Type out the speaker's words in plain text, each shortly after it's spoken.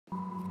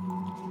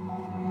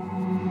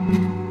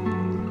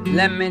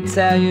Let me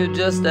tell you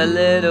just a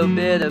little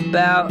bit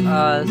about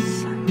us.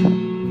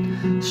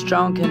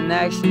 Strong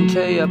connection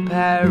to your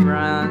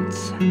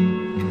parents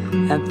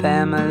and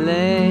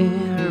family,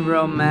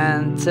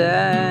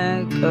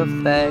 romantic,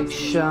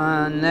 affectionate.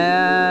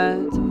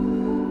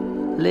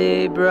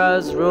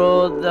 Libras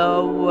rule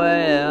the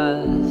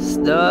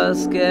West. The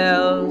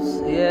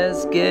scales,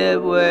 yes,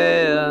 get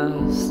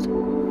west.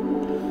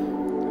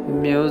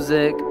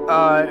 Music,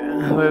 art,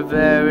 we're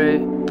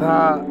very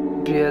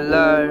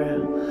popular.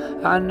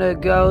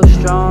 Undergo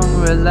strong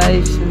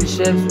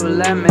relationships. Well,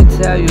 let me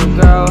tell you,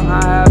 girl,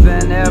 I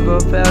haven't ever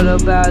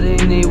felt about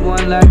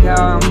anyone like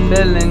how I'm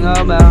feeling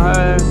about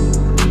her.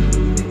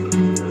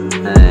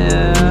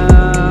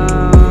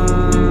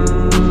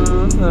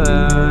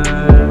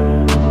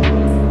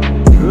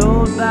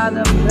 Ruled by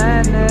the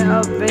planet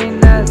of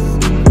Venus,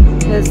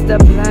 it's the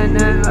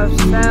planet of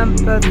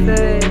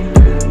sympathy.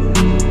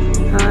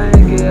 I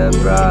get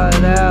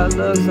broad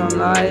outlooks on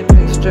life,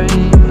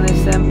 extremely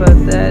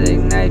sympathetic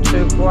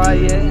nature,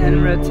 quiet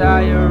and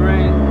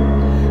retiring.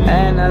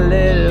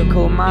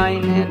 Analytical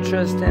mind,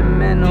 interest in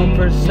mental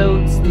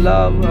pursuits,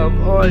 love of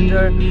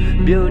order,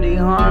 beauty,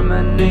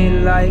 harmony,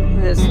 like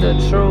it's the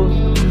truth.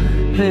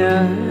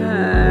 Yeah,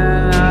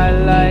 and I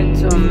like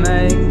to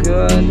make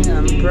good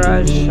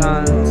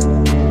impressions.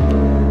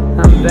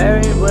 I'm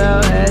very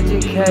well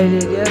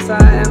educated, yes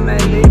I am a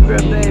Libra,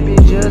 baby,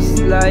 just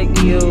like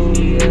you,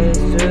 yes,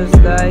 just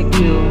like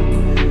you.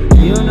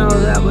 You know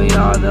that we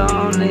are the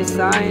only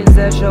signs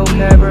that show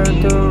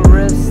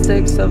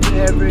characteristics of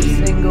every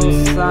single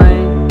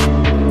sign.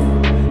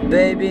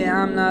 Baby,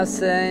 I'm not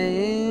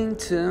saying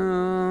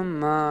too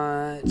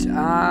much,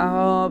 I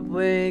hope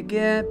we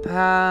get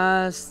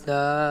past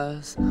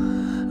us.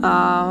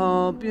 I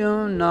hope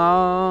you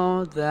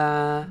know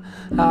that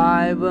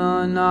I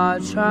will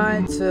not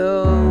try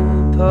to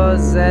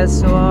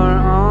possess or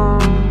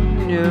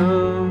own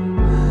you.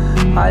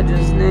 I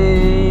just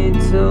need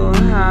to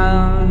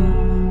have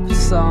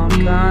some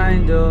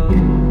kind of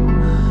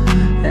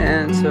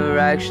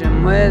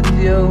interaction with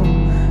you.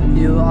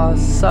 You are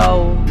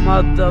so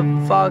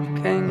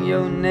motherfucking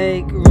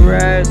unique,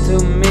 rare to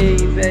me,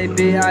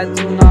 baby, I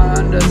do not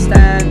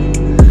understand.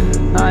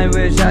 I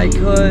wish I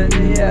could,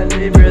 yeah,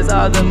 Libras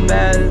are the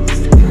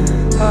best.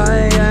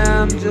 I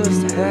am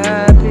just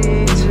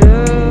happy to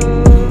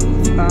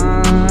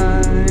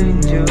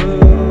find you.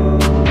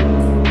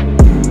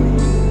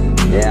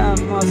 Yeah,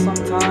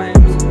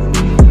 sometimes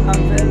I'm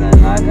feeling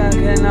like I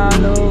cannot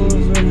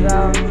lose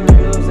without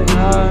losing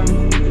her.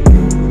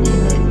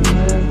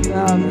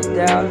 Without a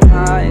doubt,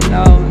 I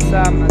know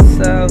inside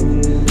myself,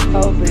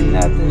 hoping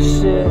that this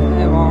shit,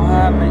 it won't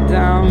have me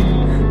down.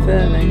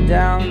 Feeling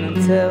down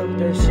until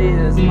that she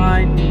is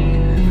mine.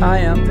 I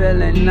am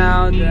feeling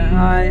now that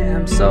I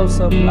am so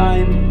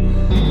sublime,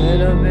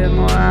 little bit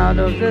more out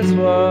of this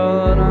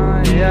world.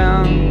 I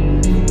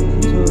am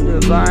too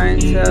divine.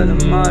 Tell the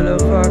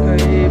motherfucker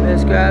he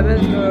best grab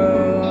his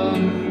girl.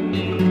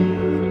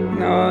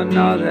 No,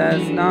 no,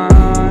 that's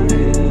not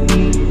it.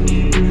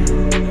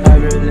 I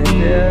really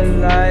feel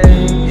like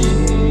she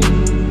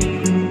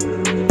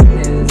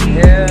is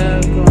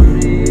here for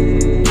me.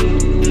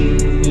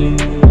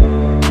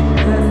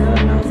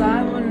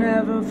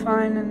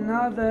 Find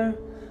another,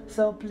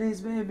 so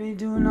please baby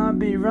do not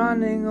be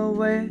running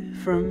away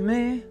from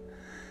me.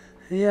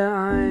 Yeah,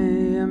 I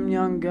am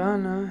young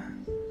gunner,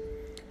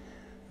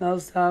 no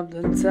stop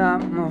the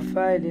top, no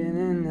fighting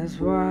in this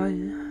war.